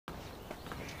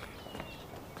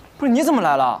不是你怎么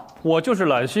来了？我就是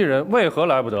兰溪人，为何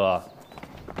来不得啊？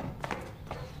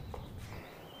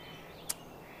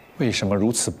为什么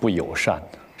如此不友善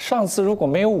呢？上次如果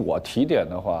没有我提点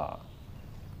的话，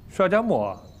帅家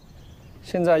莫，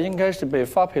现在应该是被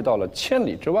发配到了千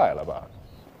里之外了吧？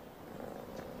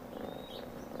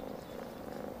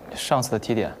上次的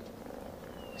提点，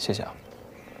谢谢啊。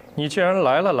你既然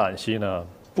来了兰溪呢，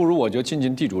不如我就尽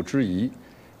尽地主之谊，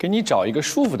给你找一个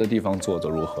舒服的地方坐坐，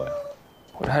如何呀？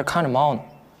我这还看着猫呢，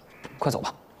快走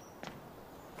吧。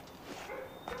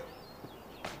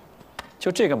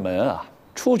就这个门啊，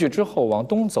出去之后往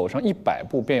东走上100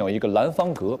步，便有一个蓝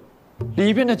方阁，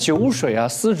里边的酒水啊、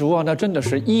丝竹啊，那真的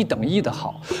是一等一的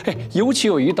好。哎，尤其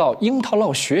有一道樱桃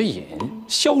烙雪饮，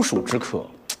消暑之客，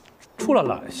出了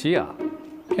兰溪啊，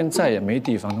便再也没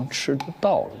地方能吃得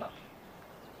到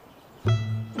了。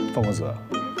风公子，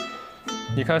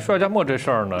你看帅家莫这事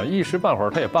儿呢，一时半会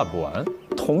儿他也办不完。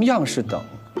同样是等，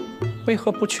为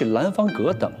何不去蓝方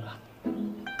阁等啊？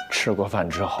吃过饭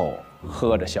之后，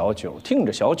喝着小酒，听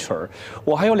着小曲儿，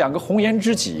我还有2个红颜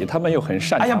知己，他们又很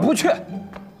擅长。哎呀，不去！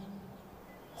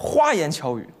花言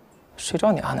巧语，谁知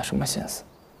道你安的什么心思？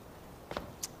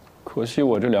可惜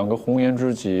我这2个红颜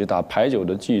知己打牌九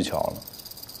的技巧了。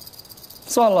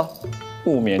算了，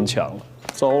不勉强了，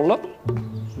走了。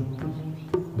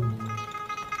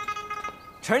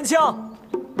陈仁清，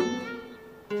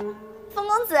风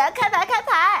公子，开牌开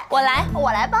牌！我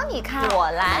来帮你开。我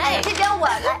来，这边我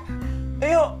来。哎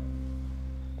呦，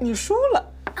你输了。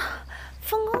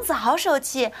风公子好手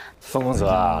气。风公子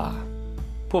啊，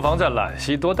不妨在兰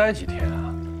溪多待几天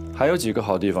啊，还有几个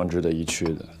好地方值得一去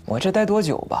的。我这待多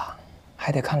久吧，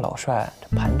还得看老帅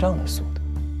这盘账的速度。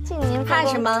敬您。怕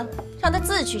什么？让他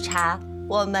自去查，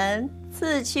我们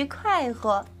自去快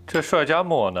活。这帅家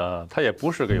莫呢，他也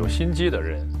不是个有心机的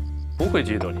人，不会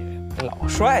嫉妒你。老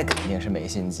帅肯定是没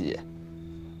心机，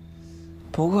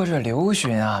不过这刘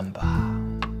巡案吧，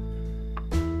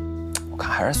我看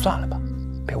还是算了吧，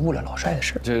别误了老帅的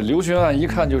事。这刘巡案一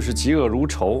看就是嫉恶如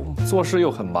仇，做事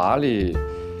又很麻利，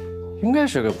应该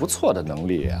是个不错的能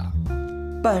力呀。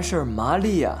办事麻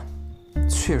利啊，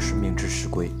确实明知是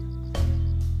规。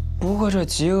不过这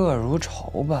嫉恶如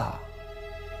仇吧，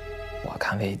我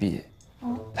看未必。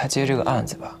他接这个案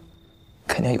子吧，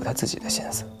肯定有他自己的心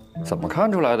思。怎么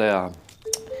看出来的呀？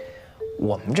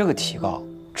我们这个提告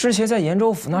之前在延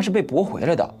州府那是被驳回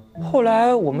来的，后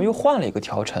来我们又换了一个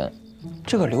条陈。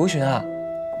这个刘巡啊，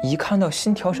一看到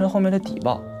新条陈后面的底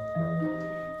报，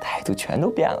态度全都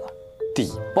变了。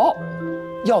底报，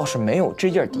要是没有这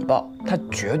页底报，他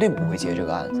绝对不会接这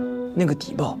个案子。那个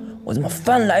底报，我这么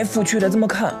翻来覆去的这么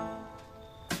看，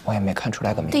我也没看出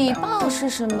来个明白。底报是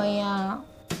什么呀？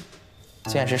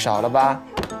见识少了吧？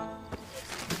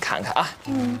看看啊，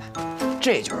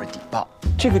这就是底报。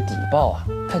这个底报啊，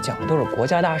它讲的都是国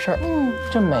家大事儿。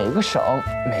这每个省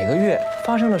每个月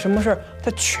发生了什么事儿，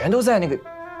它全都在那个。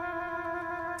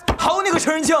还有那个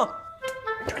陈仁清，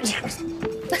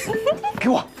给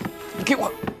我，你给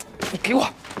我，你给我，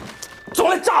总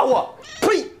来炸我！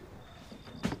呸！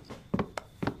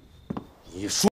你说。